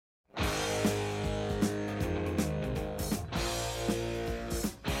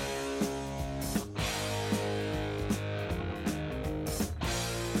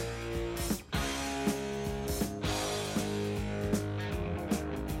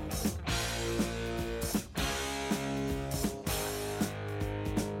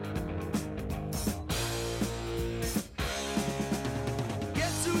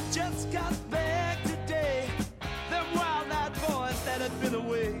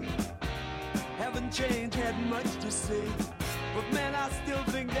change had much to say. But man, I still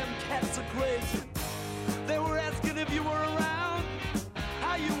think them cats are crazy. They were asking if you were around,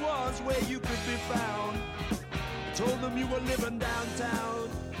 how you was, where you could be found. Told them you were living downtown.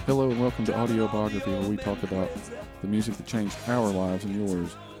 Hello and welcome to Audiobiography, where we talk about the music that changed our lives and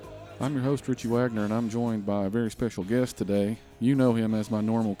yours. I'm your host, Richie Wagner, and I'm joined by a very special guest today. You know him as my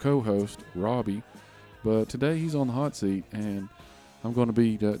normal co-host, Robbie, but today he's on the hot seat, and I'm going to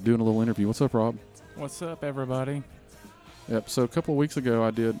be doing a little interview. What's up, Rob? What's up, everybody? Yep, so a couple of weeks ago,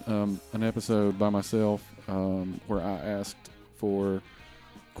 I did an episode by myself where I asked for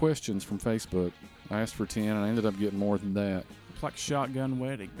questions from Facebook. I asked for 10, and I ended up getting more than that. It's like Shotgun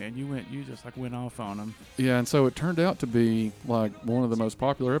Wedding, man. You just went off on them. Yeah, and so it turned out to be like one of the most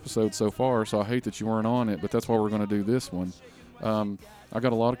popular episodes so far, so I hate that you weren't on it, but that's why we're going to do this one. I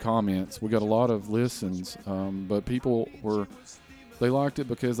got a lot of comments. We got a lot of listens, but people they liked it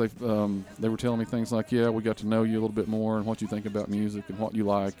because they were telling me things like, yeah, we got to know you a little bit more and what you think about music and what you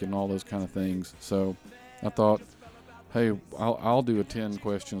like and all those kind of things. So I thought, hey, I'll do a 10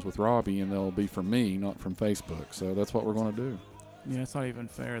 questions with Robbie, and they'll be from me, not from Facebook. So that's what we're going to do. Yeah, it's not even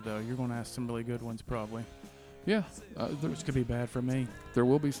fair, though. You're going to ask some really good ones, probably. Yeah. Which could be bad for me. There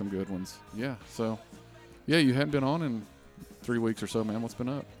will be some good ones. Yeah. So, yeah, you hadn't been on in 3 weeks or so, man. What's been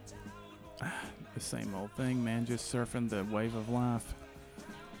up? The same old thing, man. Just surfing the wave of life.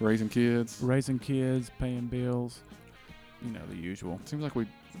 Raising kids, paying bills. You know, the usual. It seems like we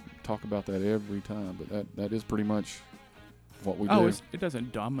talk about that every time, but that is pretty much what we do. It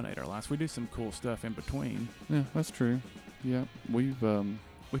doesn't dominate our lives. We do some cool stuff in between. Yeah, that's true. Yeah, we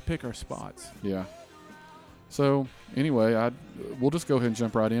pick our spots. Yeah. So anyway, we'll just go ahead and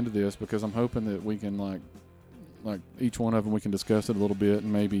jump right into this because I'm hoping that we can like each one of them we can discuss it a little bit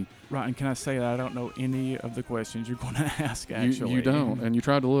and maybe. Right, and can I say that I don't know any of the questions you're going to ask? Actually, you don't, and you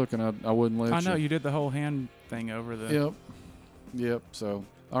tried to look, and I wouldn't let you. I know you did the whole hand thing over the. Yep. So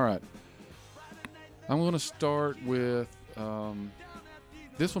all right, I'm going to start with.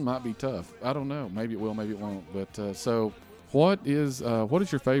 This one might be tough. I don't know. Maybe it will, maybe it won't. But so, what is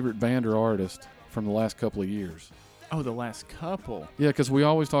your favorite band or artist from the last couple of years? Oh, the last couple. Yeah, because we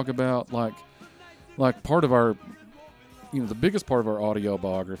always talk about like part of our, the biggest part of our audio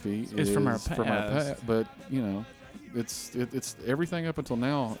biography is from our past. But it's everything up until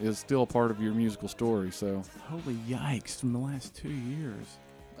now is still part of your musical story. So holy yikes! From the last 2 years.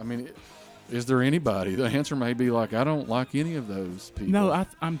 I mean. Is there anybody? The answer may be like, I don't like any of those people. No,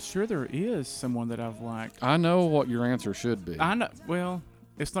 I'm sure there is someone that I've liked. I know what your answer should be. I know. Well,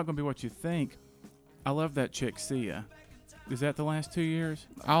 it's not going to be what you think. I love that chick, Sia. Is that the last 2 years?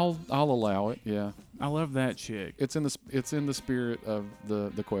 I'll allow it. Yeah. I love that chick. It's in the spirit of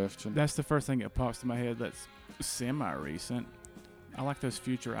the question. That's the first thing that pops to my head. That's semi-recent. I like those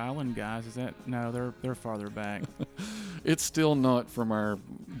Future Island guys. Is that no? They're farther back. It's still not from our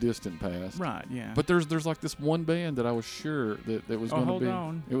distant past, right? Yeah. But there's like this one band that I was sure that was going to be.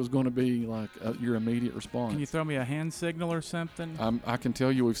 On. It was going to be like your immediate response. Can you throw me a hand signal or something? I can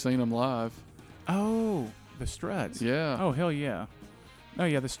tell you we've seen them live. Oh, the Struts. Yeah. Oh hell yeah. Oh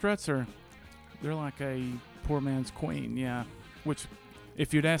yeah, the Struts they're like a poor man's Queen. Yeah. Which.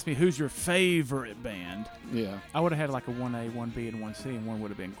 If you'd asked me who's your favorite band, yeah, I would have had like a 1A, 1B, and 1C, and one would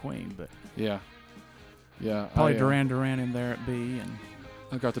have been Queen. But yeah, probably Duran Duran in there at B. And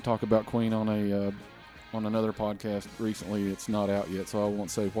I got to talk about Queen on another podcast recently. It's not out yet, so I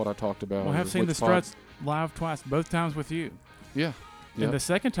won't say what I talked about. Well, I have seen the Struts live twice, both times with you. Yeah, and the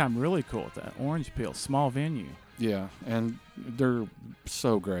second time really cool at that Orange Peel small venue. Yeah, and they're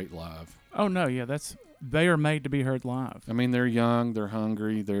so great live. Oh no, yeah, they are made to be heard live. I mean, they're young, they're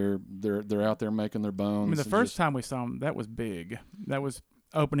hungry, they're out there making their bones. I mean, the first time we saw them, that was big. That was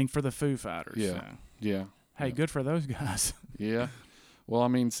opening for the Foo Fighters. Yeah, so. Yeah. Hey, good for those guys. Yeah. Well, I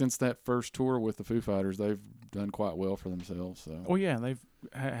mean, since that first tour with the Foo Fighters, they've done quite well for themselves. So. Oh yeah, they've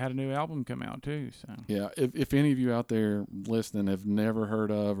had a new album come out too. So. Yeah, if any of you out there listening have never heard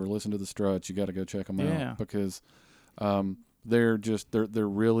of or listened to the Struts, you got to go check them out because they're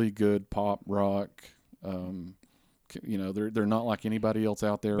really good pop rock. They're not like anybody else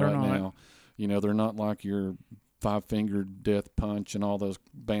out there now. They're not like your Five Finger Death Punch and all those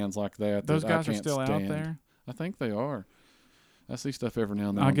bands like that. Those guys are still out there? I think they are. I see stuff every now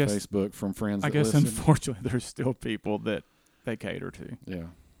and then on Facebook from friends that listen. Unfortunately, there's still people that they cater to. Yeah.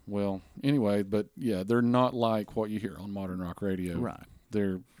 Well, anyway, but yeah, they're not like what you hear on modern rock radio. Right.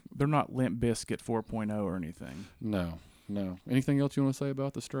 They're not Limp Bizkit 4.0 or anything. No. Anything else you want to say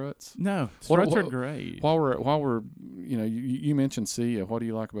about the Struts? No, Struts are great. While we're you mentioned Sia. What do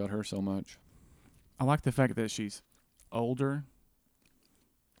you like about her so much? I like the fact that she's older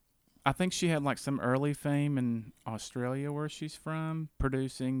I think she had like some early fame in Australia where she's from,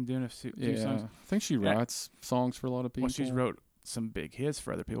 producing, doing a few Yeah, songs. I think she Yeah. writes songs for a lot of people. Well, she's wrote some big hits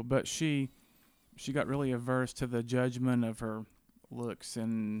for other people, but she got really averse to the judgment of her looks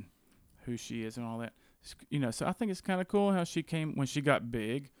and who she is and all that. So I think it's kind of cool how she came when she got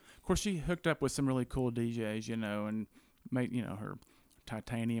big. Of course, she hooked up with some really cool DJs, and made her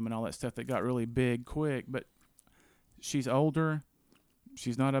Titanium and all that stuff that got really big quick. But she's older.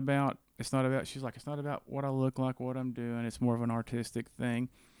 She's not about. It's not about. She's like, it's not about what I look like, what I'm doing. It's more of an artistic thing.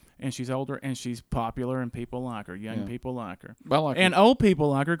 And she's older, and she's popular, and people like her. Young people like her, I like and her. old people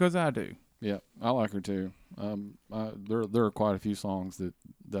like her because I do. Yeah, I like her too. There are quite a few songs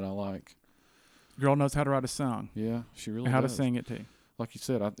that I like. Girl knows how to write a song. Yeah, she really And how does. to sing it too. Like you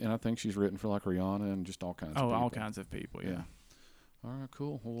said, I think she's written for like Rihanna and just all kinds of people. All kinds of people. Yeah. All right,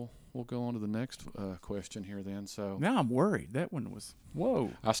 cool. We'll go on to the next question here then. So Now I'm worried. That one was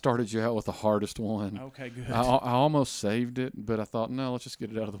whoa. I started you out with the hardest one. Okay, good. I almost saved it, but I thought, no, let's just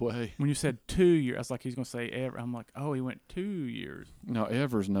get it out of the way. When you said 2 years, I was like, he's gonna say ever. I'm like, oh, he went 2 years. No,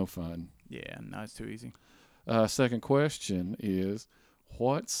 ever's no fun. Yeah, no, it's too easy. Second question is,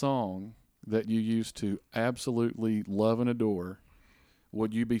 what song that you used to absolutely love and adore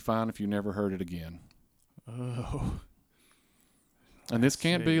would you be fine if you never heard it again? Oh. And this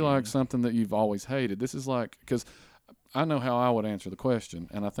can't be see. like something that you've always hated. This is like, because I know how I would answer the question,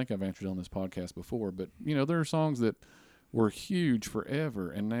 and I think I've answered on this podcast before, but, there are songs that were huge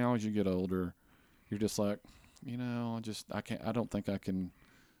forever, and now as you get older, you're just like, I don't think I can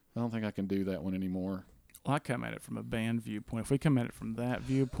do that one anymore. Well, I come at it from a band viewpoint. If we come at it from that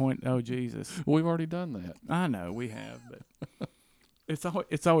viewpoint, oh Jesus. Well, we've already done that. I know we have, but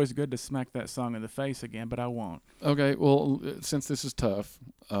it's always good to smack that song in the face again, but I won't. Okay, well, since this is tough,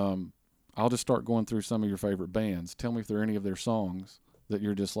 I'll just start going through some of your favorite bands. Tell me if there are any of their songs that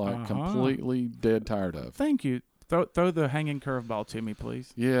you're just like completely dead tired of. Thank you. Throw the hanging curveball to me,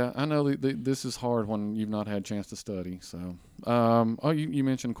 please. Yeah, I know this is hard when you've not had a chance to study. So, you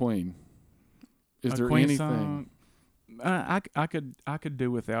mentioned Queen. Is there Queen anything? song, I could do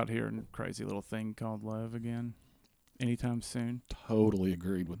without hearing a crazy little thing called Love again, anytime soon. Totally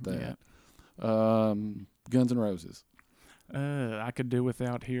agreed with that. Yeah. Guns N' Roses. I could do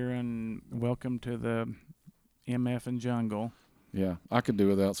without hearing Welcome to the MF and Jungle. Yeah, I could do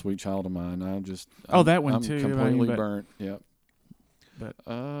without Sweet Child of Mine. That one I'm too. completely but, burnt. Yep. But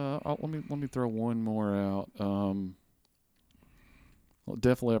let me throw one more out.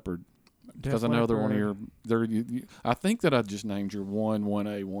 Def Leppard. Because I know they're one of your. I think that I just named your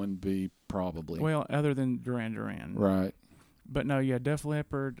 1A, 1B probably. Well, other than Duran Duran. Right. But no, yeah, Def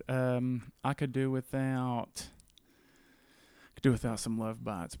Leppard. I could do without. Some Love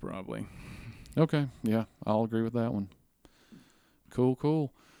Bites probably. Okay. Yeah, I'll agree with that one.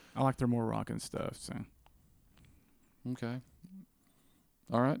 Cool. I like their more rockin' stuff. So. Okay.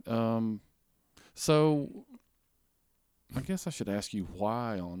 All right. So. I guess I should ask you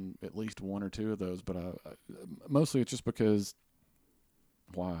why on at least one or two of those, but mostly it's just because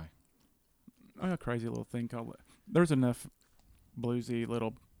why? A crazy little thing called. There's enough bluesy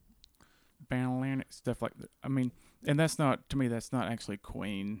little band stuff like that. I mean, and that's not, to me, that's not actually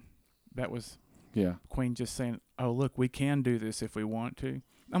Queen. That was Queen just saying, oh, look, we can do this if we want to.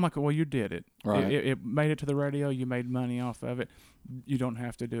 I'm like, well, you did it. Right. It made it to the radio. You made money off of it. You don't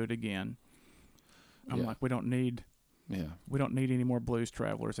have to do it again. I'm like, we don't need any more blues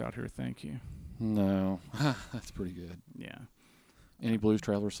travelers out here. Thank you. No, that's pretty good. Yeah. Any Blues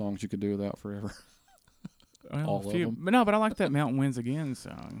Traveler songs you could do without forever? Well, All of them? But I like that Mountain Winds Again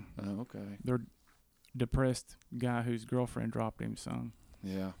song. Oh, okay. Their depressed guy whose girlfriend dropped him song.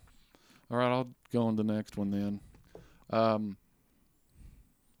 Yeah. All right, I'll go on to the next one then.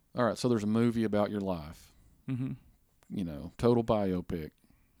 All right, so there's a movie about your life. Mm-hmm. Total biopic.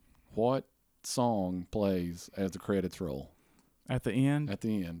 What song plays as the credits roll? At the end? At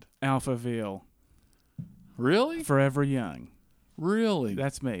the end. Alphaville. Really? Forever Young. Really?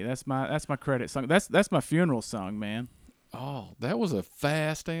 That's me. That's my credit song. That's my funeral song, man. Oh, that was a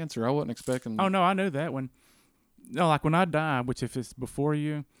fast answer. I wasn't expecting. Oh no, I knew that one. No, like when I die, which if it's before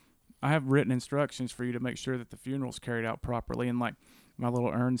you, I have written instructions for you to make sure that the funeral's carried out properly, and like my little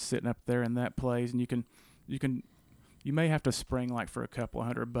urn's sitting up there and that plays, and you may have to spring like for a couple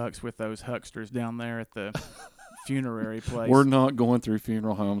 $100 with those hucksters down there at the funerary place. We're not going through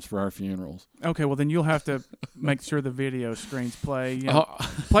funeral homes for our funerals. Okay, well then you'll have to make sure the video screens play.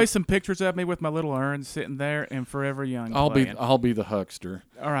 Play some pictures of me with my little urn sitting there and Forever Young. I'll be the huckster.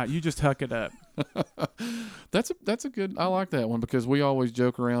 All right, you just huck it up. That's a good. I like that one because we always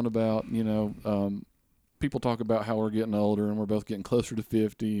joke around about people talk about how we're getting older and we're both getting closer to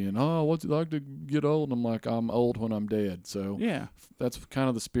 50 and, what's it like to get old? And I'm like, I'm old when I'm dead. So Yeah. that's kind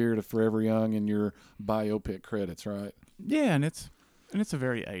of the spirit of Forever Young in your biopic credits, right? Yeah, and it's a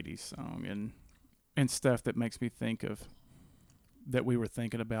very 80s song and stuff that makes me think of that we were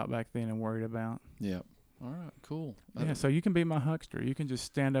thinking about back then and worried about. Yeah. All right, cool. Yeah, so you can be my huckster. You can just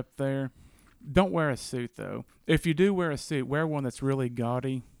stand up there. Don't wear a suit, though. If you do wear a suit, wear one that's really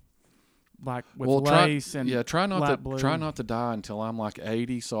gaudy, like with lace and try light not blue. to die until I'm like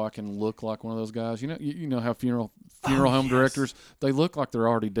 80, so I can look like one of those guys. You know how funeral home directors, they look like they're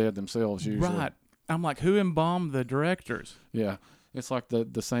already dead themselves usually. Right. I'm like, who embalmed the directors? Yeah, it's like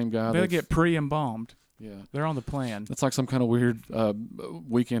the same guy. They get pre-embalmed. Yeah, They're on the plan. it's like some kind of weird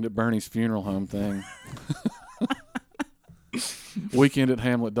Weekend at Bernie's funeral home thing. Weekend at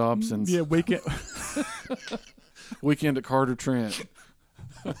Hamlet Dobson's. Yeah, weekend. Weekend at Carter Trent.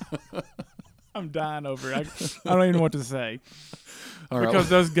 I'm dying over it. I don't even know what to say. All right. Because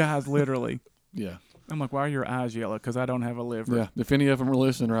those guys literally. Yeah. I'm like, why are your eyes yellow? Because I don't have a liver. Yeah. If any of them are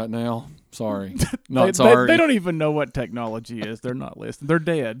listening right now, sorry. They Sorry. They don't even know what technology is. They're not listening. They're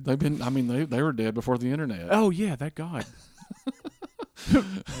dead. They were dead before the internet. Oh, yeah, that God.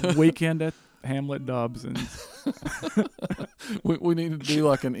 Weekend at Hamlet Dobson's. We need to do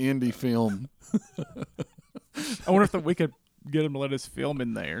like an indie film. I wonder if we could get them to let us film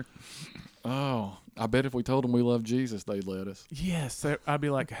in there. Oh, I bet if we told them we love Jesus, they'd let us. Yes. I'd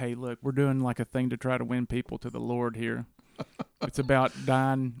be like, hey, look, we're doing like a thing to try to win people to the Lord here. It's about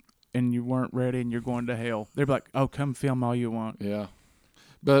dying and you weren't ready and you're going to hell. They'd be like, oh, come film all you want. Yeah.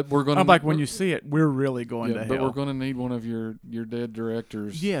 But we're going to... I'm like, when you see it, we're really going to hell. But we're going to need one of your dead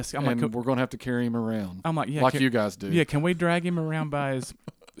directors. Yes. We're going to have to carry him around. I'm like, yeah. Like you guys do. Yeah, can we drag him around by his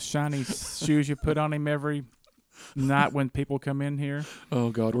shiny shoes you put on him every night when people come in here? Oh,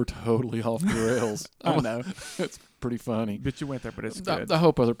 God, we're totally off the rails. I know. It's pretty funny. But you went there, but it's good. I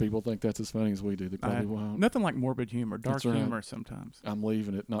hope other people think that's as funny as we do. They probably won't. Nothing like morbid humor, dark That's right. humor sometimes. I'm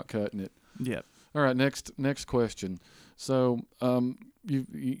leaving it, not cutting it. Yeah. All right, next question. So,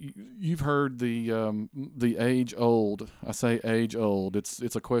 you've heard the age old. I say age old.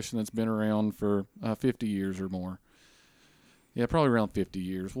 It's a question that's been around for 50 years or more. Yeah, probably around 50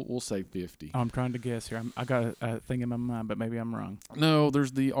 years. We'll say 50. I'm trying to guess here. I got a thing in my mind, but maybe I'm wrong. No,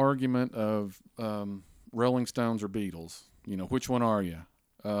 there's the argument of Rolling Stones or Beatles. You know, which one are you?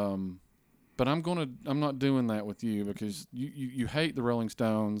 But I'm not doing that with you because you hate the Rolling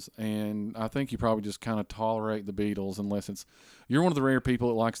Stones, and I think you probably just kind of tolerate the Beatles unless you're one of the rare people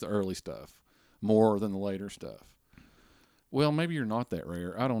that likes the early stuff more than the later stuff. Well, maybe you're not that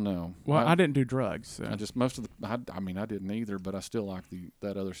rare. I don't know. Well, I didn't do drugs. So. I just I didn't either, but I still like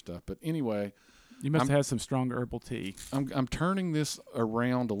that other stuff. But anyway, you must have had some strong herbal tea. I'm turning this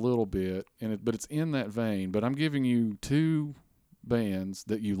around a little bit, but it's in that vein. But I'm giving you two bands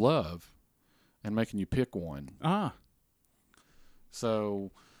that you love and making you pick one. Ah.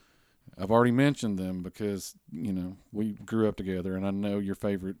 So I've already mentioned them because, we grew up together and I know your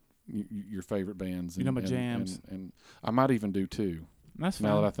favorite bands. You know my jams. And I might even do two. That's fine.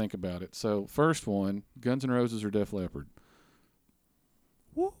 Now that I think about it. So first one, Guns N' Roses or Def Leppard?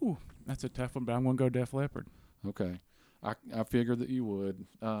 Woo. That's a tough one, but I'm going to go Def Leppard. Okay. I figured that you would.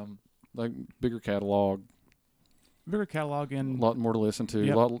 Like bigger catalog. Bigger catalog and... A lot more to listen to.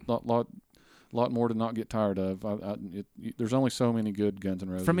 Yep. Lot more to not get tired of. There's only so many good Guns N'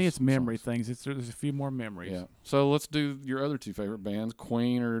 Roses. For me, it's memory songs. things. There's a few more memories. Yeah. So let's do your other two favorite bands,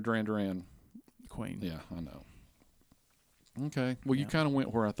 Queen or Duran Duran. Queen. Yeah, I know. Okay. Well, you kind of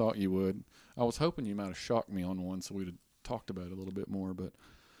went where I thought you would. I was hoping you might have shocked me on one, so we'd have talked about it a little bit more. But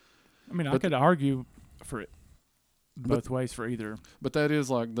I could argue for it both ways for either. But that is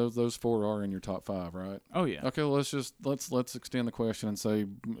like those four are in your top five, right? Oh yeah. Okay. Well, let's extend the question and say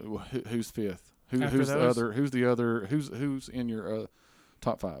who's fifth? Who's the other? Who's in your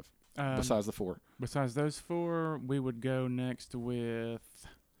top five besides the four? Besides those four, we would go next with.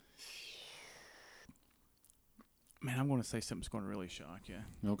 Man, I'm going to say something's going to really shock you.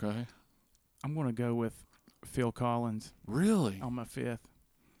 Okay. I'm going to go with Phil Collins. Really? On my fifth.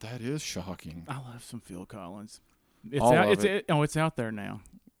 That is shocking. I love some Phil Collins. It's out there now.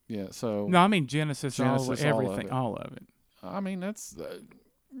 Yeah. So. No, I mean Genesis everything, all of it. I mean that's.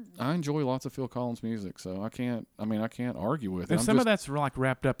 I enjoy lots of Phil Collins music, so I can't argue with it. And of that's like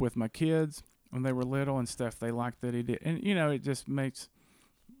wrapped up with my kids when they were little and stuff. They liked that he did, and it just makes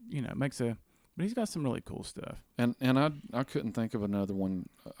a. But he's got some really cool stuff. And I couldn't think of another one.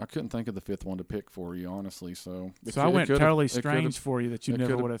 I couldn't think of the fifth one to pick for you, honestly. So I went totally strange for you that you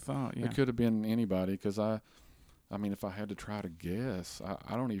never would have thought. Yeah. It could have been anybody because I mean, if I had to try to guess,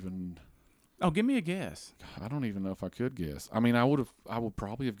 I don't even. Oh, give me a guess. I don't even know if I could guess. I mean, I would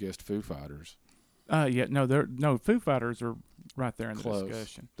probably have guessed Foo Fighters. Yeah, no, Foo Fighters are right there in the Close.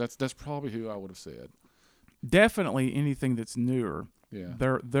 discussion. That's probably who I would have said. Definitely anything that's newer. Yeah.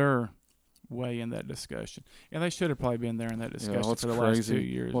 They're way in that discussion, and they should have probably been there in that discussion what's for the crazy, last 2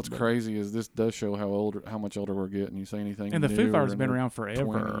 years. What's crazy is this does show how much older we're getting. You say anything, And the Foo newer Fighters have been than around forever.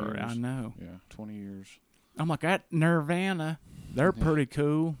 20 I years. know. Yeah, 20 years. I'm like, that Nirvana, they're pretty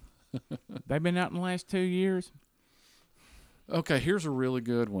cool. They've been out in the last 2 years. Okay, here's a really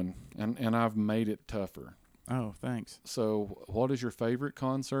good one, and I've made it tougher. Oh, thanks. So, what is your favorite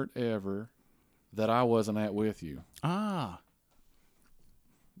concert ever that I wasn't at with you? Ah.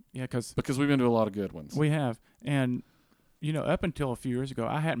 Yeah, because Because we've been to a lot of good ones. we have. And, up until a few years ago,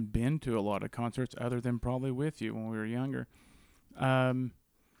 I hadn't been to a lot of concerts other than probably with you when we were younger.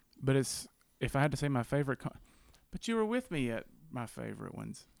 But if I had to say my favorite, but you were with me at my favorite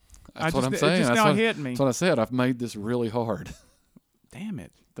ones. That's what I'm saying. It just That's now what, hit me. that's what I said. I've made this really hard. Damn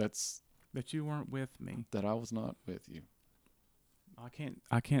it. That's That you weren't with me. that I was not with you. I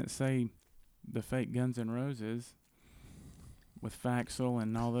can't say the fake Guns N' Roses with Faxel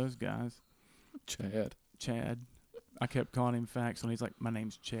and all those guys. Chad. I kept calling him Faxel, and he's like, "My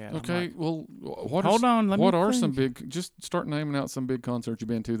name's Chad." I'm Okay, like, well, what hold on. Let what me are think. some big? Just start naming out some big concerts you've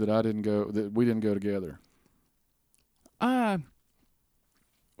been to that we didn't go together. Well,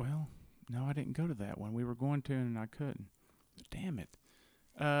 no, I didn't go to that one. We were going to, and I couldn't. Damn it.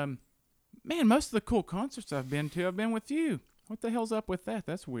 Man, most of the cool concerts I've been with you. What the hell's up with that?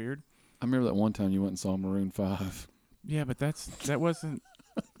 That's weird. I remember that one time you went and saw Maroon 5. Yeah, but that wasn't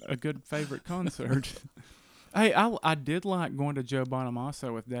a good favorite concert. Hey, I did like going to Joe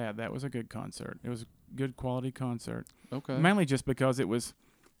Bonamassa with Dad. That was a good concert. It was a good quality concert. Okay. Mainly just because it was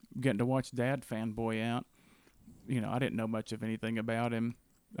getting to watch Dad fanboy out. I didn't know much of anything about him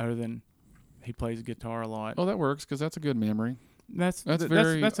other than he plays guitar a lot. Oh, that works because that's a good memory. That's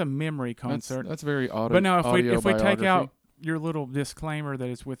very- a memory concert. That's very auto. But now if we take autobiography. out your little disclaimer that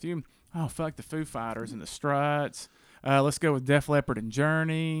it's with you, oh fuck the Foo Fighters and the Struts. Let's go with Def Leppard and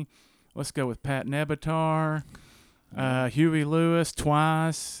Journey. Let's go with Pat Nebatar, Huey Lewis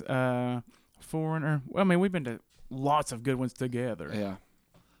twice, Foreigner. Well, I mean, we've been to lots of good ones together. Yeah,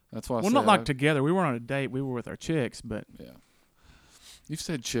 that's why. Well, not like together. We weren't on a date. We were with our chicks, but Yeah, you've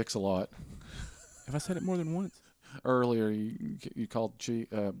said chicks a lot. have I said it more than once? Earlier, you called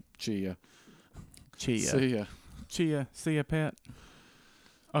Chia. Chia. Sia. See ya, Pat.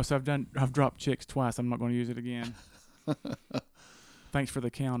 Oh, so I've dropped chicks twice. I'm not going to use it again. Thanks for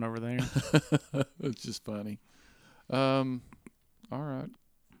the count over there. It's just funny. All right.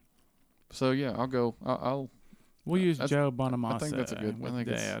 So yeah, I'll go. I'll. We'll use Joe Bonamassa. I think that's a good. with I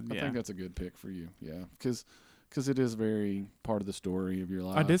Dad. think that's a good pick for you. Yeah, because it is very part of the story of your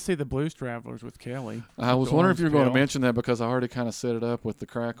life. I did see the Blues Travelers with Kelly. I was wondering if you were going to Pill. mention that because I already kind of set it up with the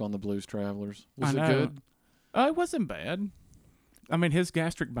crack on the Blues Travelers. Was I it know. good? It wasn't bad. I mean, his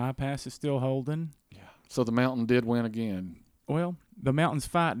gastric bypass is still holding. Yeah. So the Mountain did win again. Well, the Mountain's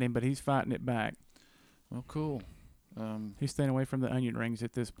fighting him, but he's fighting it back. Well, cool. He's staying away from the onion rings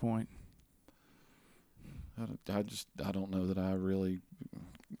at this point. I don't know that I really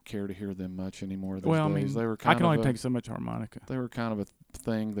care to hear them much anymore these Well, I days. mean, They were I kind can of only take so much harmonica. They were kind of a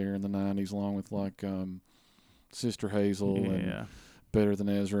thing there in the 90s, along with like Sister Hazel and Yeah. Better Than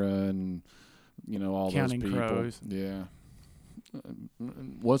Ezra and, all Counting those people. Crows. Yeah.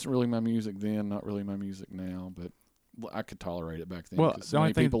 Wasn't really my music then, not really my music now, but I could tolerate it back then. Well, 'cause the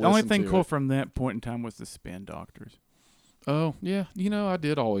only so many people thing listened to cool it. from that point in time was the Spin Doctors. Oh, yeah. I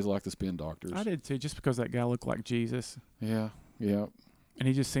did always like the Spin Doctors. I did too, just because that guy looked like Jesus, Yeah, yeah, and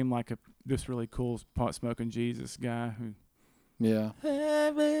he just seemed like this really cool pot smoking Jesus guy who, yeah.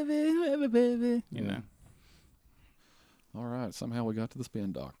 you Yeah. know. All right. Somehow we got to the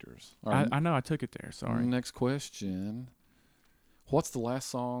Spin Doctors. All right. I know I took it there. Sorry. Next question. What's the last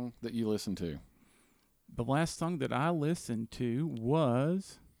song that you listened to? The last song that I listened to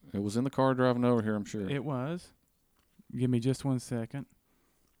was. It was in the car driving over here, I'm sure. It was. Give me just 1 second.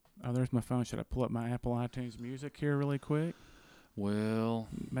 Oh, there's my phone. Should I pull up my Apple iTunes Music here really quick? Well,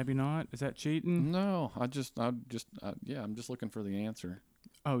 Maybe not. Is that cheating? no. I'm just looking for the answer.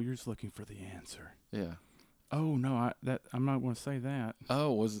 Oh, you're just looking for the answer. Yeah. Oh no, I'm not going to say that.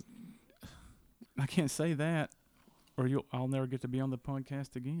 Oh, I can't say that, or I'll never get to be on the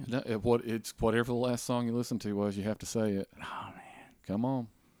podcast again. it's whatever the last song you listened to was. You have to say it. Oh man. Come on.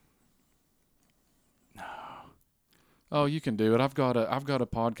 No. Oh, you can do it. I've got a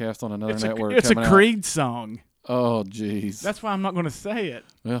podcast on another network. It's a coming Creed song. out. Oh, jeez. That's why I'm not going to say it.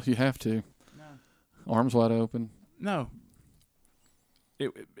 Well, you have to. No. Arms wide open. No.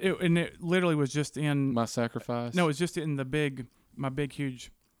 And it literally was just in My Sacrifice. No, it's just in my big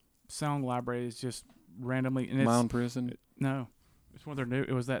huge song library is just randomly and My Own Prison. No, it's one of their new.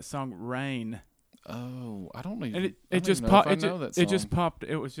 It was that song Rain. Oh, I don't even. And I it don't just even know if popped. I It, know that it song. just popped.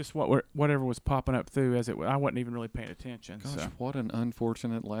 It was just whatever was popping up through as it. I wasn't even really paying attention. Gosh, So what an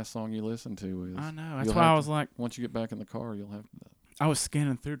unfortunate last song you listened to is. I know. That's You'll why have I to- was like, Once you get back in the car, you'll have. I was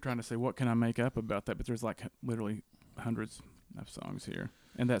scanning through trying to say what can I make up about that, but there's like literally hundreds of songs here,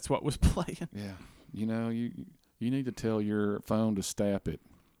 and that's what was playing. Yeah, you know you need to tell your phone to stap it.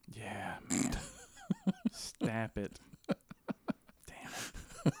 Yeah, man. Stap it.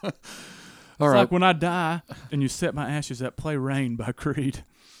 All It's right. like when I die and you set my ashes up, play Rain by Creed.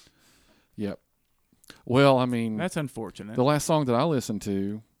 Yep. Well, I mean, That's unfortunate. the last song that I listened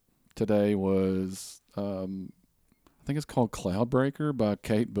to today was, I think it's called Cloudbreaker by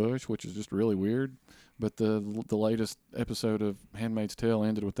Kate Bush, which is just really weird. But the latest episode of Handmaid's Tale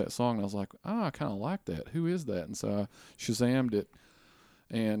ended with that song, and I was like, I kind of like that. Who is that? And so I Shazammed it,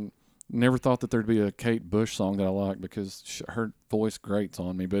 and never thought that there'd be a Kate Bush song that I like because her voice grates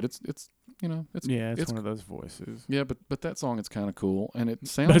on me. But it's you know it's it's one of those voices. yeah, but that song it's kind of cool, and it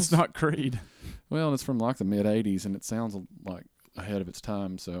sounds. But it's not Creed. Well, it's from like the mid '80s, and it sounds like ahead of its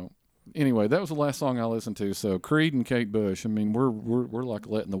time. So, anyway, that was the last song I listened to. So, Creed and Kate Bush. I mean, we're like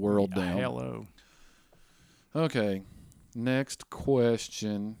letting the world down. Hello. Okay, next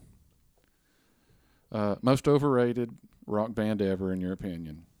question. Most overrated rock band ever, in your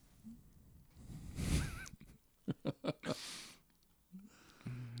opinion?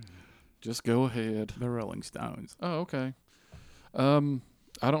 Just go ahead. The Rolling Stones. Oh, okay.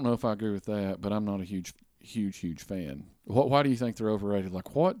 I don't know if I agree with that, but I'm not a huge fan. Why do you think they're overrated?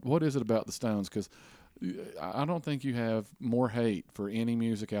 Like, what is it about the Stones? Because I don't think you have more hate for any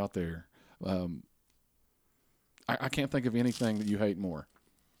music out there. I can't think of anything that you hate more.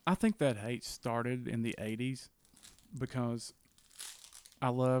 I think that hate started in the 80s because I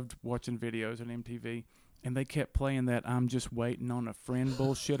loved watching videos on MTV, and they kept playing that I'm just waiting on a friend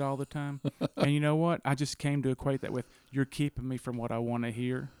bullshit all the time. And you know what? I just came to equate that with you're keeping me from what I want to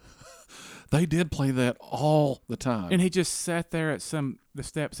hear. They did play that all the time. And he just sat there at the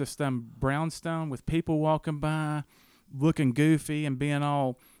steps of some brownstone with people walking by, looking goofy and being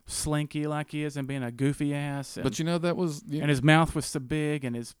all slinky like he is and being a goofy ass. And, but you know that was and his mouth was so big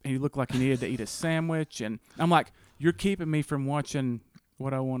and he looked like he needed to eat a sandwich. And I'm like, you're keeping me from watching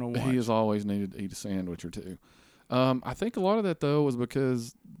what I want to watch. He has always needed to eat a sandwich or two. I think a lot of that though was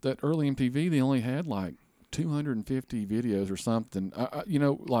because that early MTV they only had like 250 videos or something. You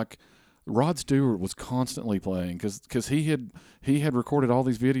know, like Rod Stewart was constantly playing because he had recorded all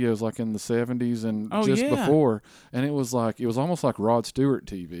these videos like in the 70s and before, and it was almost like Rod Stewart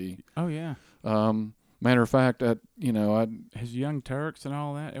TV. Oh yeah. Matter of fact, his Young Turks and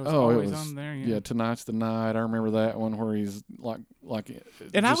all that. It was always on there. Yeah, Tonight's the Night. I remember that one where he's like.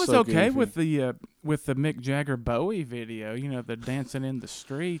 And I was so okay goofy. with the Mick Jagger Bowie video. You know, the dancing in the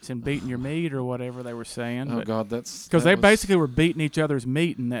streets and beating your meat or whatever they were saying. Oh God, that's because they basically were beating each other's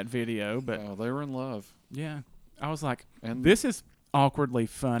meat in that video. But they were in love. Yeah, I was like, and this is awkwardly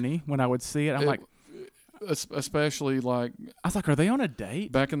funny when I would see it. I'm like. Especially like I was like, are they on a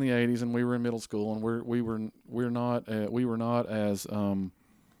date? Back in the 80s, and we were in middle school, and we were not as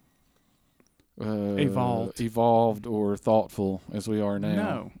evolved or thoughtful as we are now.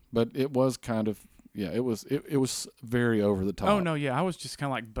 No, but it was kind of it was very over the top. Oh no, yeah, I was just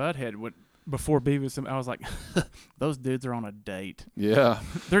kind of like Butthead before Beavis and I was like, those dudes are on a date. Yeah,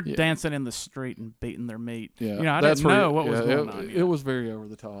 they're dancing in the street and beating their meat. Yeah, you know, I didn't know what was going on. It was very over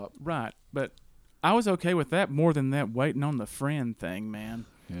the top, right? But I was okay with that more than that waiting on the friend thing, man.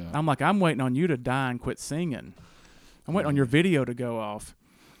 Yeah. I'm like, I'm waiting on you to die and quit singing. I'm waiting on your video to go off.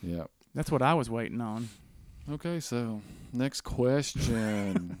 Yeah. That's what I was waiting on. Okay, so next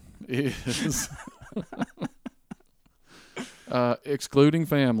question is excluding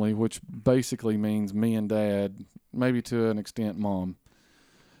family, which basically means me and Dad, maybe to an extent Mom,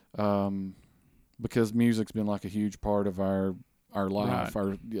 because music's been like a huge part of our life.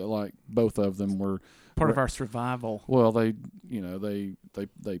 Right. Like both of them were part of our survival. Well, they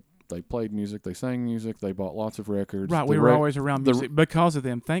played music, they sang music, they bought lots of records. Right, we were always around music because of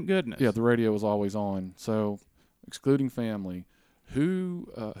them. Thank goodness. Yeah, the radio was always on. So, excluding family,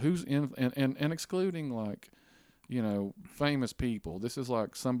 who's in and excluding like, famous people. This is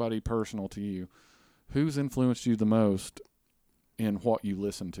like somebody personal to you. Who's influenced you the most in what you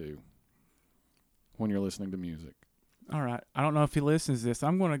listen to when you're listening to music? All right. I don't know if he listens to this.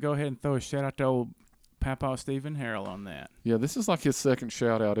 I'm going to go ahead and throw a shout out to old Papa Stephen Harrell on that. Yeah, this is like his second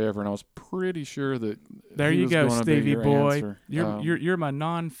shout out ever, and I was pretty sure that There he you was go, gonna be Stevie your boy. answer. You're my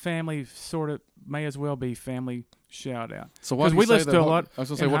non-family sort of, may as well be family shout out. So why Because do we you say listened that? to a What- lot. I was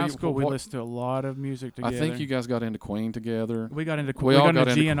gonna say, In what high do you? school, we what- listened to a lot of music together. I think you guys got into Queen together. We got into We we all got got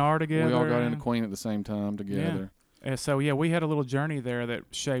into into- GNR together. We all got into Queen at the same time together. And so yeah, we had a little journey there that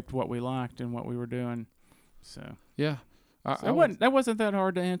shaped what we liked and what we were doing. So, Yeah. that wasn't that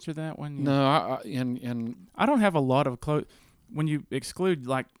hard to answer that one. No, and I don't have a lot of close. When you exclude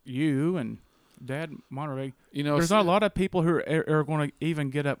like you and Dad Monterey, you know, there's it's- not a lot of people who are going to even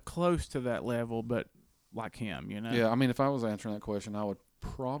get up close to that level, but like him, you know. Yeah, I mean, if I was answering that question, I would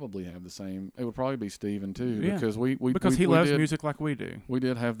probably have the same. It would probably be Steven too, Yeah. because we He loves did, music like we do. We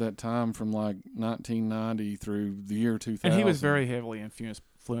did have that time from like 1990 through the year 2000, And he was very heavily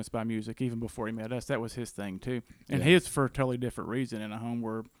influenced by music even before he met us. That was his thing too. And Yeah. his for a totally different reason in a home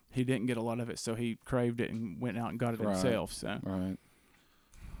where he didn't get a lot of it, so he craved it and went out and got it Right. himself. So right.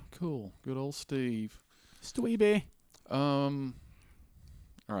 Cool, good old Steve. Stweeby.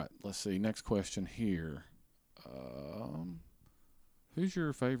 All right, let's see. Next question here. Who's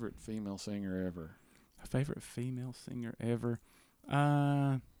your favorite female singer ever? Favorite female singer ever?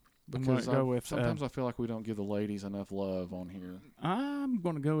 I'm Because gonna go with sometimes I feel like we don't give the ladies enough love on here. I'm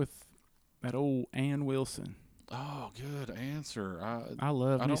gonna go with that old Ann Wilson. Oh, good answer. I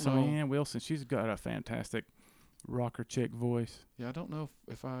love I me don't some know. Ann Wilson. She's got a fantastic rocker chick voice. Yeah, I don't know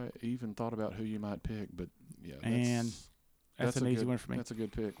if I even thought about who you might pick, but yeah, And that's an a easy good, one for me. That's a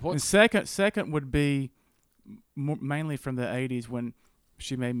good pick. And What? second would be mainly from the 80s when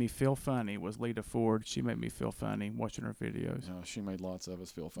she made me feel funny was Lita Ford. She made me feel funny watching her videos. She made lots of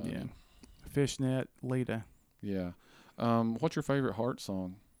us feel funny. Yeah. Fishnet, Lita. Yeah. What's your favorite Heart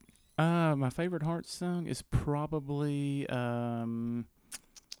song? My favorite Heart song is probably,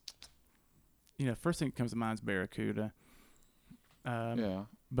 first thing that comes to mind is Barracuda. Yeah.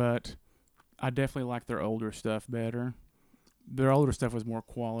 But I definitely like their older stuff better. Their older stuff was more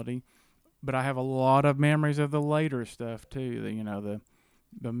quality. But I have a lot of memories of the later stuff too.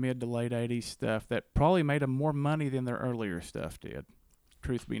 The mid to late 80s stuff that probably made them more money than their earlier stuff did.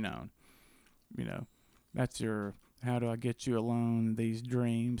 Truth be known. That's your How Do I Get You Alone, These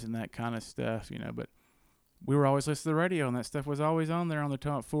Dreams, and that kind of stuff, But we were always listening to the radio, and that stuff was always on there on the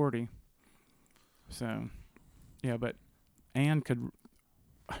top 40. So, yeah, but Ann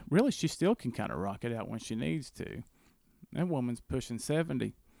she still can kind of rock it out when she needs to. That woman's pushing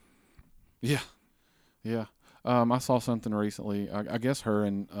 70. Yeah. Yeah. I saw something recently. I guess her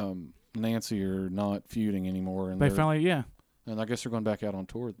and Nancy are not feuding anymore, and They they're- finally, yeah. and I guess they're going back out on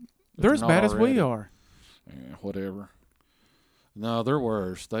tour. If They're as not bad as we already. are. Yeah, whatever. No, they're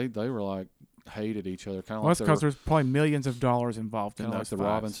worse. They were like hated each other, kind of Well, like that's because there's probably millions of dollars involved in kind of like those the fights.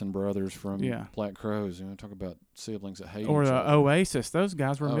 Robinson brothers from Yeah. Black Crowes. Talk about siblings that hate Or each the other. Oasis. Those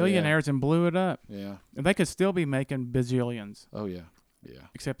guys were Oh, yeah. millionaires and blew it up. Yeah. And they could still be making bazillions, Oh yeah. Yeah.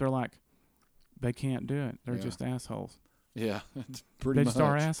 except they're like, they can't do it. They're Yeah. just assholes. Yeah. It's pretty They much. just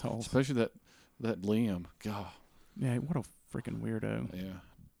are assholes. Especially that Liam. God. Yeah, what a freaking weirdo. Yeah.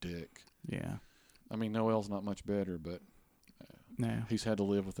 Dick. Yeah. I mean, Noel's not much better, but No. he's had to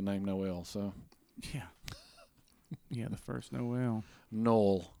live with the name Noel. So Yeah. Yeah, the first Noel.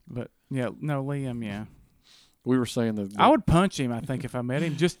 Noel. But yeah, no, Liam, yeah. We were saying the I would punch him, I think, if I met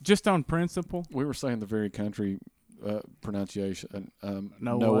him, just on principle. we were saying the very country pronunciation.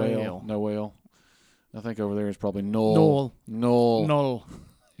 Noel. Noel. I think over there is probably Noel. Noel. Noel. Noel.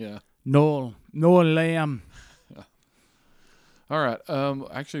 Yeah. Noel. Noel Lamb. All right.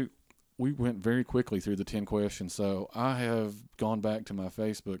 Actually, we went very quickly through the 10 questions, so I have gone back to my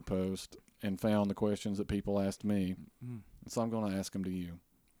Facebook post and found the questions that people asked me. So I'm going to ask them to you.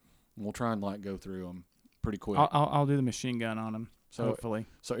 And we'll try and go through them pretty quick. I'll do the machine gun on him, hopefully.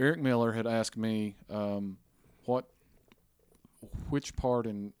 So Eric Miller had asked me which part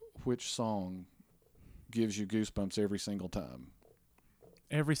in which song gives you goosebumps every single time.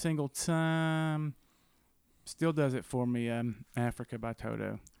 Every single time. Still does it for me. Africa by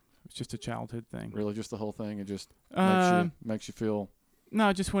Toto. It's just a childhood thing. Really, just the whole thing. It just makes you feel.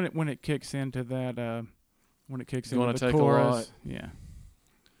 No, just when it kicks into that. When it kicks You into wanna the take a chorus. lot? Yeah.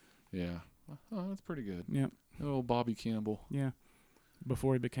 Yeah. Oh, that's pretty good. Yep. Oh, Bobby Campbell. Yeah.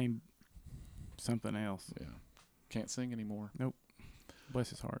 Before he became something else. Yeah. Can't sing anymore. Bless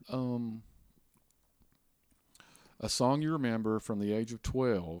his heart. A song you remember from the age of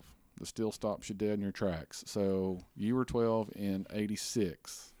 12 that still stops you dead in your tracks. So you were 12 in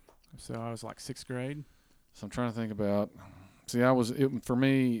 86. So I was like 6th grade. So I'm trying to think about. See, for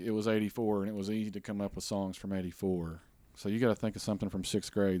me, it was 84, and it was easy to come up with songs from 84. So you got to think of something from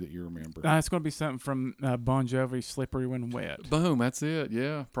 6th grade that you remember. It's going to be something from Bon Jovi, "Slippery When Wet." Boom, that's it.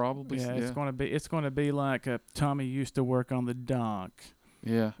 Yeah, probably. Yeah, it's going to be like Tommy used to work on the dock.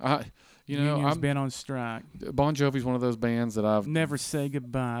 Yeah, Union's I've been on strike. Bon Jovi's one of those bands that I've Never say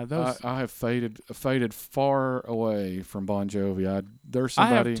goodbye. Those I have faded far away from Bon Jovi. There's I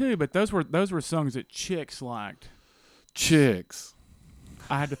somebody have too, but those were songs that chicks liked. Chicks.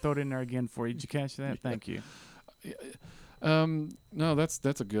 I had to throw it in there again for you. Did you catch that? Thank you. No,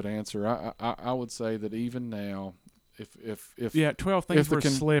 that's a good answer. I would say that even now, if 12 things the were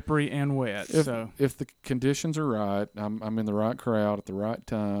slippery and wet. if the conditions are right, I'm in the right crowd at the right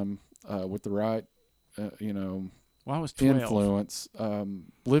time with the right I was 12. influence.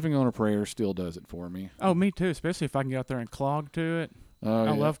 Living on a Prayer still does it for me. Oh, me too. Especially if I can get out there and clog to it.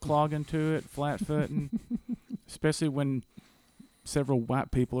 I love clogging to it, flat footing, especially when several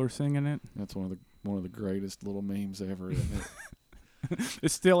white people are singing it. That's one of the greatest little memes ever, isn't it?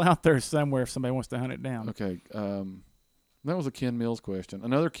 It's still out there somewhere if somebody wants to hunt it down. Okay. That was a Ken Mills question.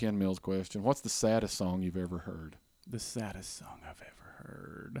 Another Ken Mills question. What's the saddest song you've ever heard? The saddest song I've ever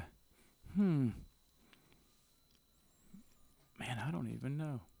heard. Man, I don't even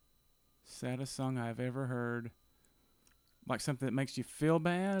know. Saddest song I've ever heard. Like something that makes you feel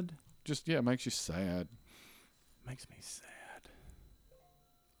bad? Just, it makes you sad. Makes me sad.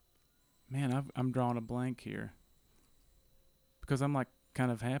 Man, I'm drawing a blank here. Because I'm like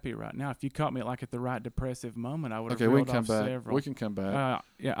kind of happy right now. If you caught me like at the right depressive moment, I would have we can come off back. several. We can come back.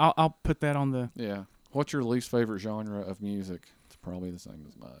 Yeah, I'll put that on the... Yeah. What's your least favorite genre of music? It's probably the same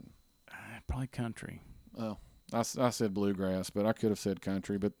as mine. Probably country. Oh, I said bluegrass, but I could have said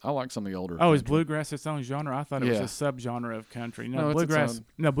country. But I like some of the older. Oh, country. is bluegrass its own genre? I thought it was a subgenre of country. No, bluegrass.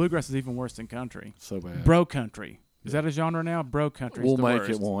 No, bluegrass is even worse than country. So bad. Bro country. Is that a genre now? Bro country. We'll make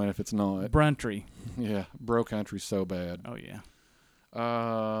it one if it's not. Bruntry. Yeah, bro country's so bad. Oh yeah.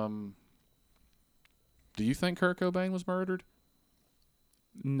 Do you think Kurt Cobain was murdered?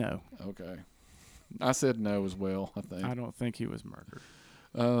 No. Okay. I said no as well, I think. I don't think he was murdered.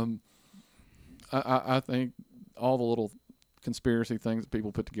 I think all the little conspiracy things that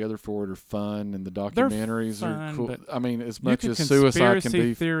people put together for it are fun, and the documentaries are cool. I mean, as much as suicide can be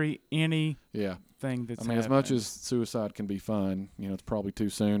conspiracy theory, anything that's as much as suicide can be fun, it's probably too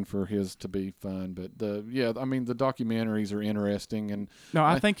soon for his to be fun. But the documentaries are interesting, and no,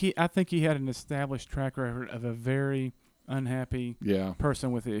 I think he had an established track record of a very unhappy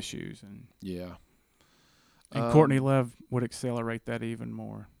person with issues, and Courtney Love would accelerate that even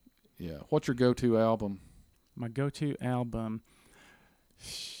more. Yeah. What's your go-to album? My go-to album,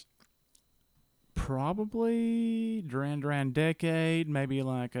 probably Duran Duran Decade, maybe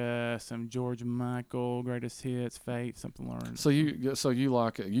like some George Michael Greatest Hits, Fate, something like that. So you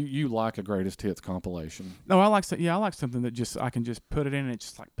like you like a Greatest Hits compilation? No, I like something that I can just put it in and it's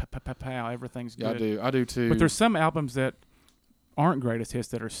just like pow, everything's good. I do too. But there's some albums that aren't Greatest Hits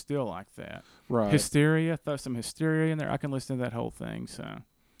that are still like that. Right. Hysteria, throw some Hysteria in there. I can listen to that whole thing. So.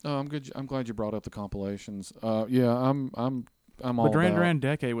 Oh, I'm good. I'm glad you brought up the compilations. I'm all about. Duran Duran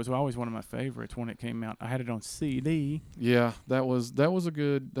Decade was always one of my favorites when it came out. I had it on CD. Yeah, that was a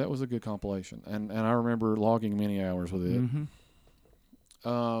good compilation, and I remember logging many hours with it.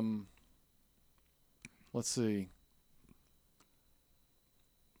 Mm-hmm. Let's see.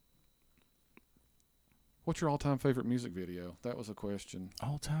 What's your all-time favorite music video? That was a question.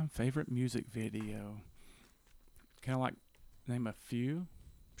 All-time favorite music video. Kind of like name a few.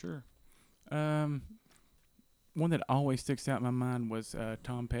 Sure. One that always sticks out in my mind was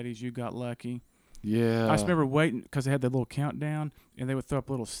Tom Petty's "You Got Lucky." Yeah. I just remember waiting because they had the little countdown, and they would throw up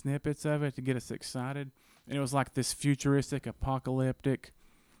little snippets of it to get us excited. And it was like this futuristic, apocalyptic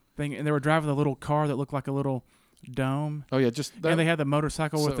thing. And they were driving a little car that looked like a little dome. Oh yeah, just that. And they had the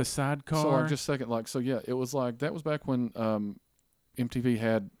motorcycle with the sidecar. So just a second, it was like that was back when MTV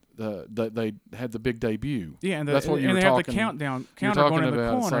had. They had the big debut. Yeah, and that's what you were they talking. Have the countdown You're counter talking going in the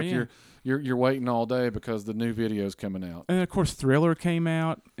about. corner. It's like you're waiting all day because the new video's coming out. And of course, Thriller came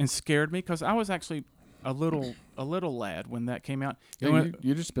out and scared me because I was actually a little lad when that came out. Yeah,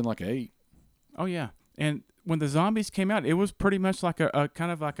 you just been like 8. Oh yeah, and when the zombies came out, it was pretty much like a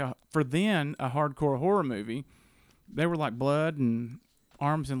kind of like for then a hardcore horror movie. They were like blood and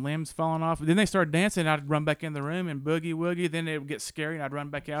arms and limbs falling off. Then they started dancing. I'd run back in the room and boogie woogie. Then it would get scary, and I'd run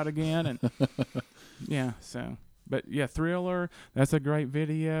back out again. And but yeah, Thriller. That's a great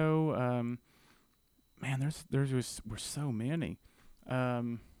video. Man, were so many.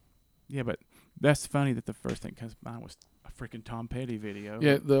 But that's funny that the first thing comes to mind was a freaking Tom Petty video.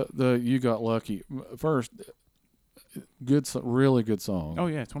 Yeah, the You Got Lucky. First, really good song. Oh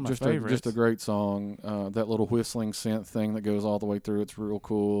yeah, it's one of my just favorites. just a great song. That little whistling synth thing that goes all the way through, it's real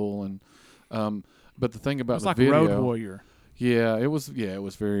cool. And but the thing It about was the like video, Road Warrior. yeah, it was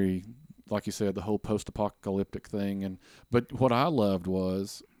very, like you said, the whole post-apocalyptic thing. But what I loved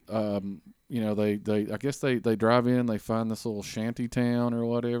was, they I guess they drive in, they find this little shanty town or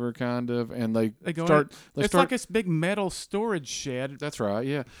whatever kind of, and they go start. It's like this big metal storage shed. That's right,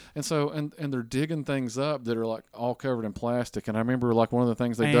 yeah. And so and they're digging things up that are like all covered in plastic. And I remember like one of the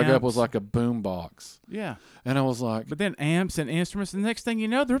things they dug up was like a boom box. Yeah. And I was like, but then amps and instruments. And the next thing you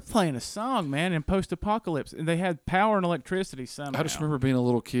know, they're playing a song, man, in post-apocalypse, and they had power and electricity somehow. I just remember being a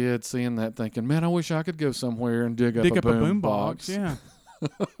little kid seeing that, thinking, man, I wish I could go somewhere and dig up a boom box. Yeah.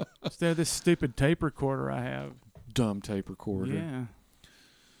 Instead of this stupid tape recorder I have. Dumb tape recorder.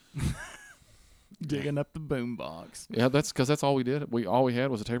 Yeah. Digging up the boom box. Yeah, that's all we did. All we had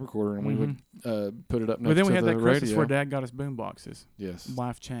was a tape recorder, and we would put it up next to the radio. But then we had that Christmas where Dad got us boom boxes. Yes.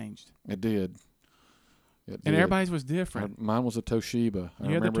 Life changed. It did. And everybody's was different. Mine was a Toshiba. I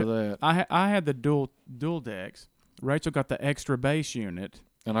remember that. I had the dual decks. Rachel got the extra bass unit.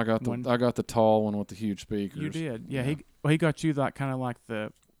 And I got the tall one with the huge speakers. You did. Yeah. He got you that kind of like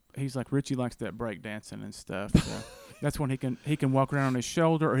he's like, Richie likes that break dancing and stuff. So that's when he can walk around on his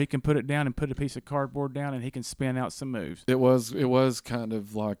shoulder, or he can put it down and put a piece of cardboard down, and he can spin out some moves. It was kind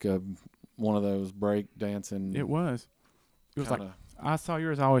of like one of those break dancing. It was like, I saw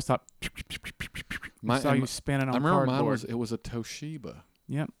yours. I always thought I saw you spinning on cardboard. I remember it was a Toshiba.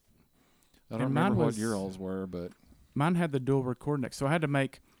 Yep. I don't remember what your alls were, but mine had the dual record deck, so I had to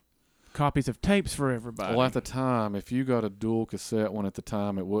make copies of tapes for everybody. Well, at the time, if you got a dual cassette one at the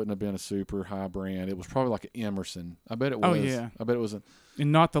time, it wouldn't have been a super high brand. It was probably like an Emerson. I bet it was. Oh, yeah. I bet it was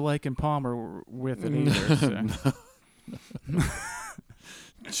and not the Lake and Palmer with it either. So.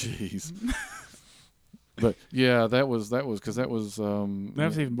 Jeez. But yeah, that was because that was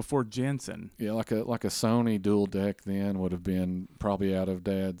even before Jensen. Yeah, like a Sony dual deck then would have been probably out of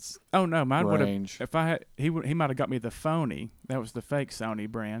Dad's. Oh no, mine would have. If I had, he might have got me the Phony. That was the fake Sony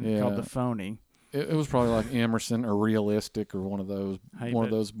brand called the Phony. It was probably like Emerson or Realistic or one of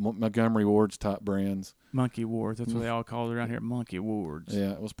those Montgomery Ward's type brands. Monkey Wards, that's what they all call it around here. Monkey Wards.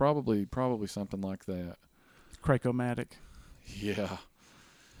 Yeah, it was probably something like that. Craig-O-Matic. Yeah.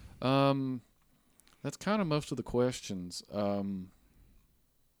 That's kind of most of the questions. Let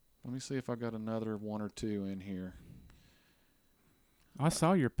me see if I got another one or two in here. I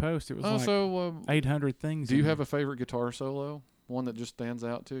saw your post. It was 800 things. Do you have a favorite guitar solo? One that just stands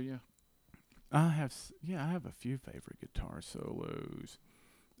out to you? I have a few favorite guitar solos.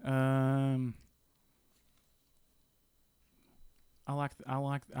 I like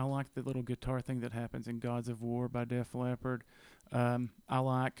the little guitar thing that happens in Gods of War by Def Leppard. I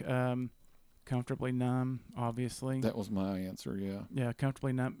like Comfortably Numb, obviously. That was my answer, yeah. Yeah,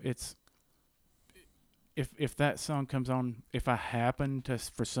 Comfortably Numb. It's if that song comes on, if I happen to,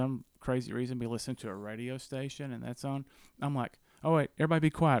 for some crazy reason, be listening to a radio station and that's on, I'm like, oh wait, everybody be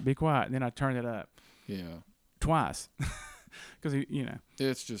quiet, and then I turn it up. Yeah. Twice. Because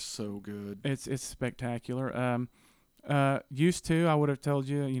it's just so good. It's spectacular. Used to, I would have told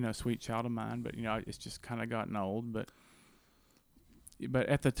you, Sweet Child of Mine, but it's just kind of gotten old, but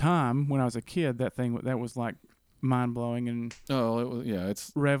at the time when I was a kid, that was like mind blowing and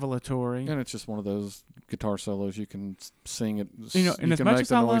it's revelatory, and it's just one of those guitar solos you can sing it. And as much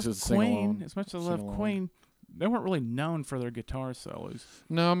as I love Queen, they weren't really known for their guitar solos.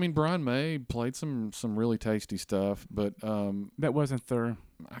 No, I mean Brian May played some really tasty stuff, but that wasn't their.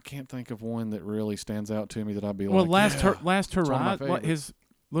 I can't think of one that really stands out to me that I'd be like. Well, Last Hurrah, his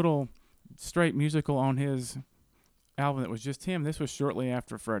little straight musical on his album that was just him. This was shortly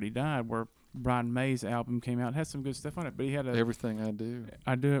after Freddie died, where Brian May's album came out. It had some good stuff on it, but he had Everything I Do.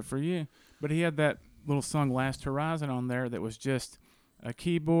 I Do It For You. But he had that little song Last Horizon on there that was just a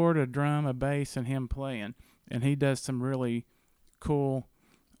keyboard, a drum, a bass, and him playing. And he does some really cool,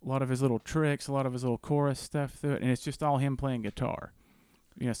 a lot of his little tricks, a lot of his little chorus stuff through it, and it's just all him playing guitar.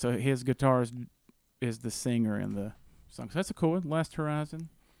 So his guitar is the singer in the song. So that's a cool one, Last Horizon.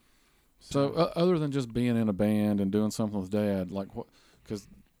 So other than just being in a band and doing something with Dad, like what? Because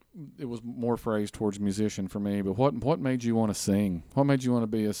it was more phrased towards musician for me. But what made you want to sing? What made you want to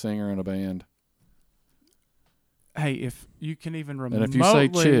be a singer in a band? Hey, if you can even remotely, and if you say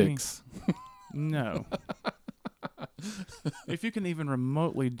chicks, no. If you can even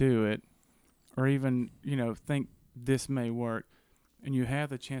remotely do it, or even think this may work, and you have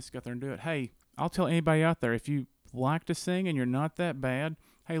the chance to go out there and do it. Hey, I'll tell anybody out there, if you like to sing and you're not that bad,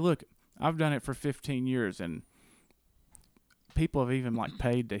 hey, look. I've done it for 15 years, and people have even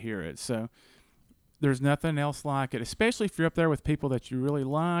paid to hear it. So there's nothing else like it, especially if you're up there with people that you really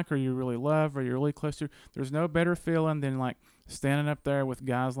like or you really love or you're really close to. There's no better feeling than like standing up there with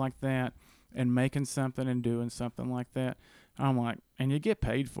guys like that and making something and doing something like that. I'm like, and you get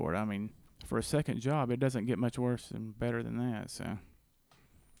paid for it. I mean, for a second job, it doesn't get much worse and better than that. So,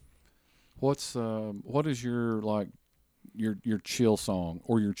 what is your like your chill song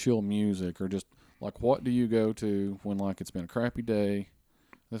or your chill music, or just like what do you go to when like it's been a crappy day?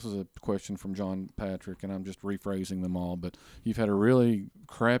 This was a question from John Patrick, and I'm just rephrasing them all. But you've had a really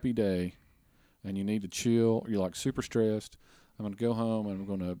crappy day, and you need to chill. You're like super stressed. I'm going to go home, and I'm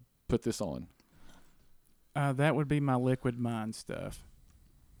going to put this on. that would be my Liquid Mind stuff.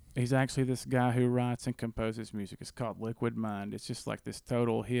 He's actually this guy who writes and composes music. It's called Liquid Mind. It's just like this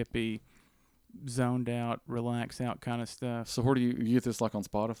total hippie, zoned out, relax out kind of stuff. So where do you get this, like on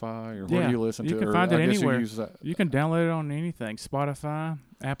Spotify, or where Yeah, do you listen to you it? can Or find it I guess anywhere. You use that. You can download it on anything, Spotify,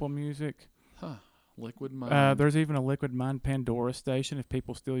 Apple Music. Liquid Mind. There's even a Liquid Mind Pandora station if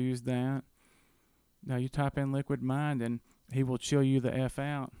people still use that. Now you type in Liquid Mind and he will chill you the F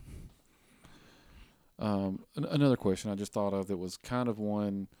out. Another question I just thought of that was kind of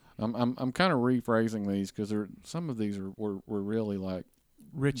one. I'm kind of rephrasing these because some of these were really like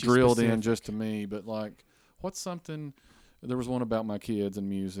Richie drilled specific. in just to me. But like, what's something? There was one about my kids and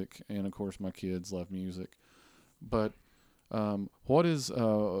music, and of course my kids love music. But what's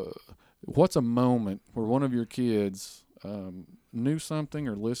a moment where one of your kids knew something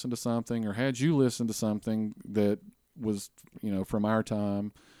or listened to something or had you listen to something that was, from our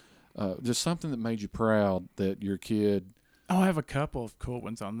time, just something that made you proud that your kid. Oh, I have a couple of cool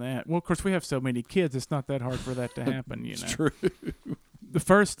ones on that. Well, of course, we have so many kids, it's not that hard for that to happen, It's true. The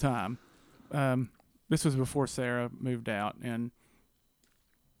first time, this was before Sarah moved out, and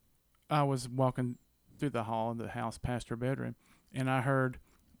I was walking through the hall of the house past her bedroom, and I heard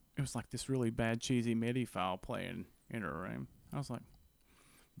it was like this really bad, cheesy MIDI file playing in her room. I was like,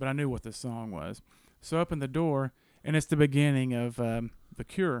 but I knew what the song was. So I opened the door, and it's the beginning of The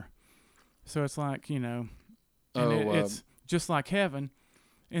Cure. So it's like, it's just like heaven.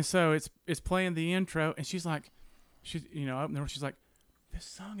 And so it's playing the intro, and she's like, up there, she's like, this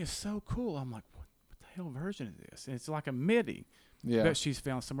song is so cool. I'm like, what the hell version is this? And it's like a MIDI that she's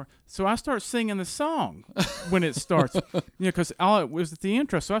found somewhere. So I start singing the song when it starts, because all it was at the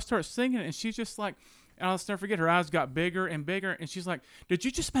intro. So I start singing it, and she's just like, and I'll never forget, her eyes got bigger and bigger, and she's like, did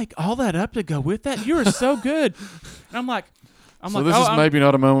you just make all that up to go with that? You are so good. And I'm like, this is maybe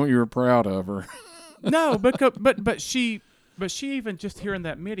not a moment you were proud of her. No, but she even just hearing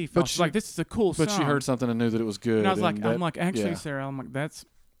that MIDI file, she's like, this is a cool song. But she heard something and knew that it was good. And I was like, actually, Sarah, I'm like, that's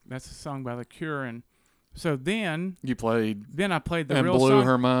a song by The Cure. And so then I played the and real blew song.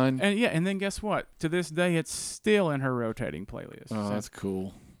 her mind. And then guess what? To this day, it's still in her rotating playlist. Oh, that's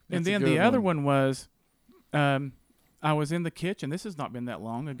cool. And That's then a good the other one was, I was in the kitchen. This has not been that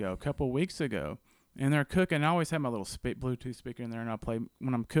long ago, a couple of weeks ago. And they're cooking. I always have my little Bluetooth speaker in there, and I play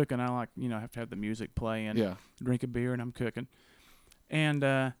when I'm cooking. I like, have to have the music play and drink a beer, and I'm cooking.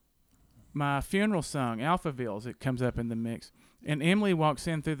 And my funeral song, Alphaville's, it comes up in the mix. And Emily walks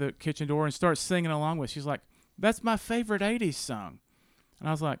in through the kitchen door and starts singing along with. She's like, "That's my favorite '80s song." And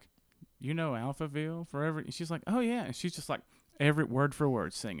I was like, Alphaville forever? And she's like, "Oh yeah." And she's just like, every word for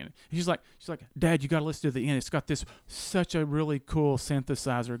word singing it. She's like, "Dad, you got to listen to the end. It's got such a really cool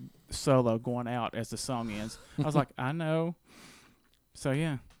synthesizer solo going out as the song ends." I was like, I know. So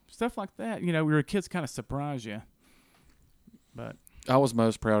yeah, stuff like that. Your kids kind of surprise you. But I was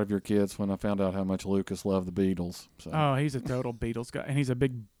most proud of your kids when I found out how much Lucas loved the Beatles. So. Oh, he's a total Beatles guy, and he's a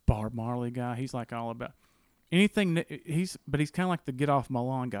big Bob Marley guy. He's like all about anything. He's kind of like the get off my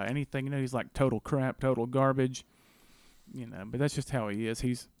lawn guy. Anything he's like total crap, total garbage. But that's just how he is.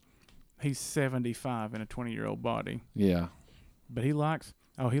 He's 75 in a 20-year-old body. Yeah. But he's like,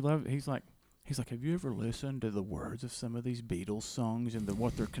 have you ever listened to the words of some of these Beatles songs and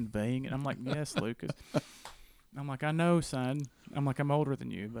what they're conveying? And I'm like, yes, Lucas. I'm like, I know, son. I'm like, I'm older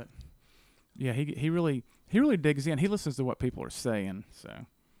than you, but yeah, he really digs in. He listens to what people are saying. So,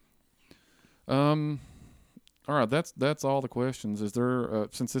 all right, that's all the questions. Is there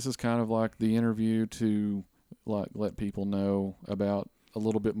since this is kind of like the interview to like let people know about a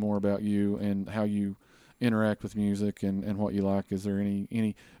little bit more about you and how you interact with music and what you like, is there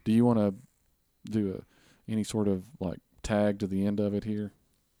any do you want to do any sort of like tag to the end of it here?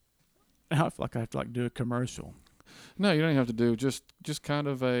 I feel like I have to do a commercial. No, you don't even have to do just kind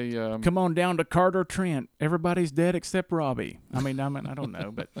of a come on down to Carter Trent. Everybody's dead except Robbie. I don't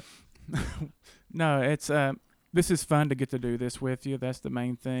know, but no, it's this is fun to get to do this with you. That's the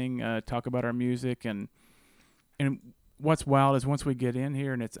main thing. Talk about our music and what's wild is once we get in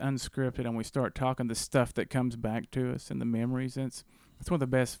here and it's unscripted and we start talking, the stuff that comes back to us and the memories. It's one of the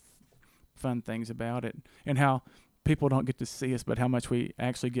best fun things about it, and how people don't get to see us, but how much we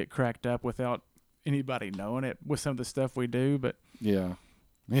actually get cracked up without anybody knowing it with some of the stuff we do. But yeah.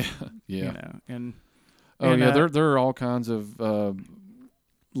 you know, and there are all kinds of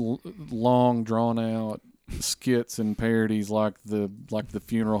long drawn out skits and parodies like the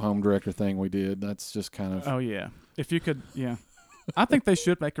funeral home director thing we did. That's just kind of if you could I think they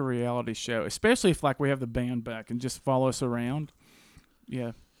should make a reality show, especially if like we have the band back and just follow us around.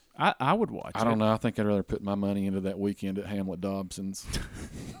 I would watch it. I don't know. I think I'd rather put my money into that weekend at Hamlet Dobson's.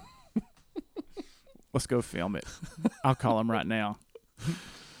 Let's go film it. I'll call him right now.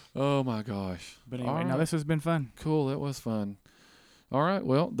 Oh my gosh. But anyway, now this has been fun. Cool, that was fun. All right,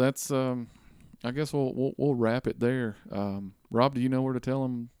 well, that's I guess we'll wrap it there. Rob, do you know where to tell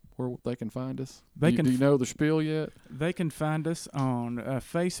them where they can find us? Do you know the spiel yet? They can find us on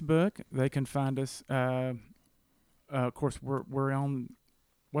Facebook. They can find us. Of course, we're on.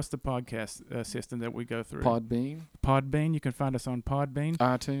 What's the podcast system that we go through? Podbean. You can find us on Podbean,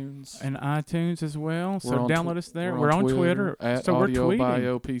 iTunes, and iTunes as well. So download us there. We're on Twitter so we're tweeting.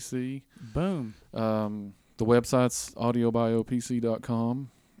 AudioBioPC. Boom. The website's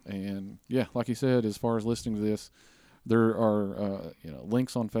audiobiopc.com. And yeah, like you said, as far as listening to this, there are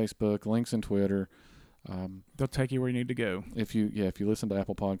links on Facebook, links in Twitter. They'll take you where you need to go. If you listen to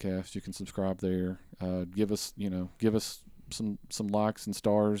Apple Podcasts, you can subscribe there. Give us some likes and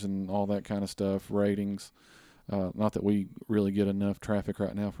stars and all that kind of stuff, ratings. Not that we really get enough traffic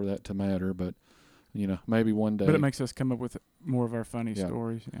right now for that to matter, but maybe one day. But it makes us come up with more of our funny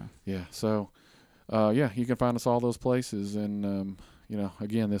stories. Yeah. So you can find us all those places, and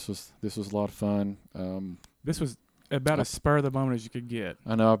again, this was a lot of fun. This was about as spur of the moment as you could get.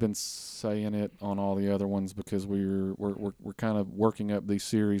 I know I've been saying it on all the other ones because we're kind of working up these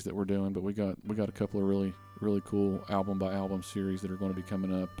series that we're doing, but we got a couple of really really cool album by album series that are going to be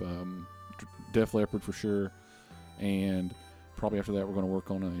coming up. Def Leppard for sure, and probably after that we're going to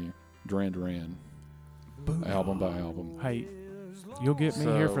work on a Duran Duran album by album. Hey, you'll get me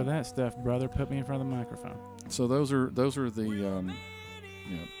here for that stuff, brother. Put me in front of the microphone. So those are the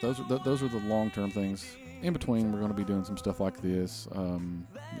those are the long-term things. In between, we're going to be doing some stuff like this. I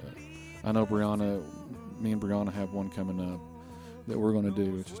know me and Brianna have one coming up that we're going to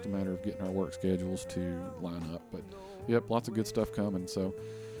do. It's just a matter of getting our work schedules to line up. But yep, lots of good stuff coming. So,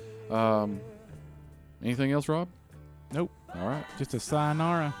 anything else, Rob? Nope. All right. Just a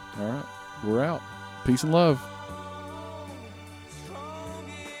sayonara. All right. We're out. Peace and love.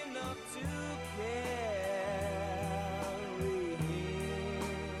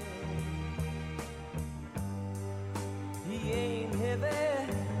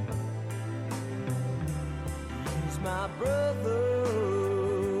 My brother,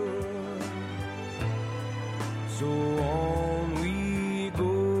 so on we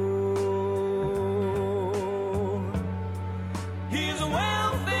go. His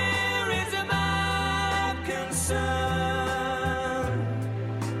welfare is my concern.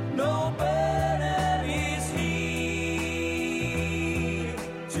 No burden is he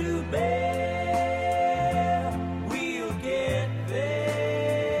to bear. We'll get there.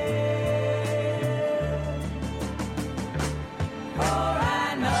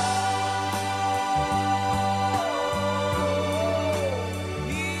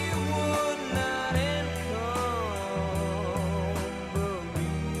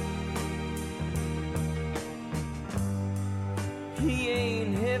 He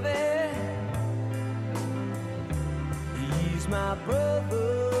ain't heavy, he's my brother.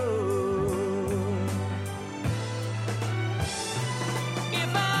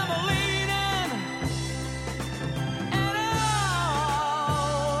 If I'm leaning at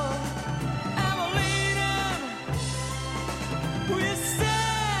all, I'm leaning with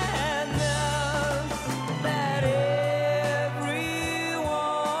sadness that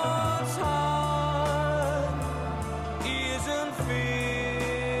everyone's heart isn't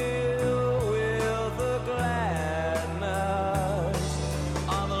filled with the gladness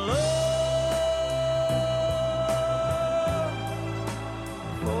of love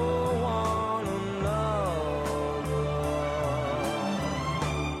for one another.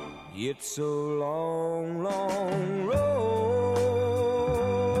 It's a long, long road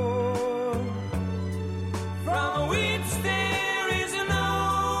from which there is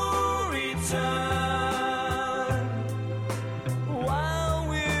no return.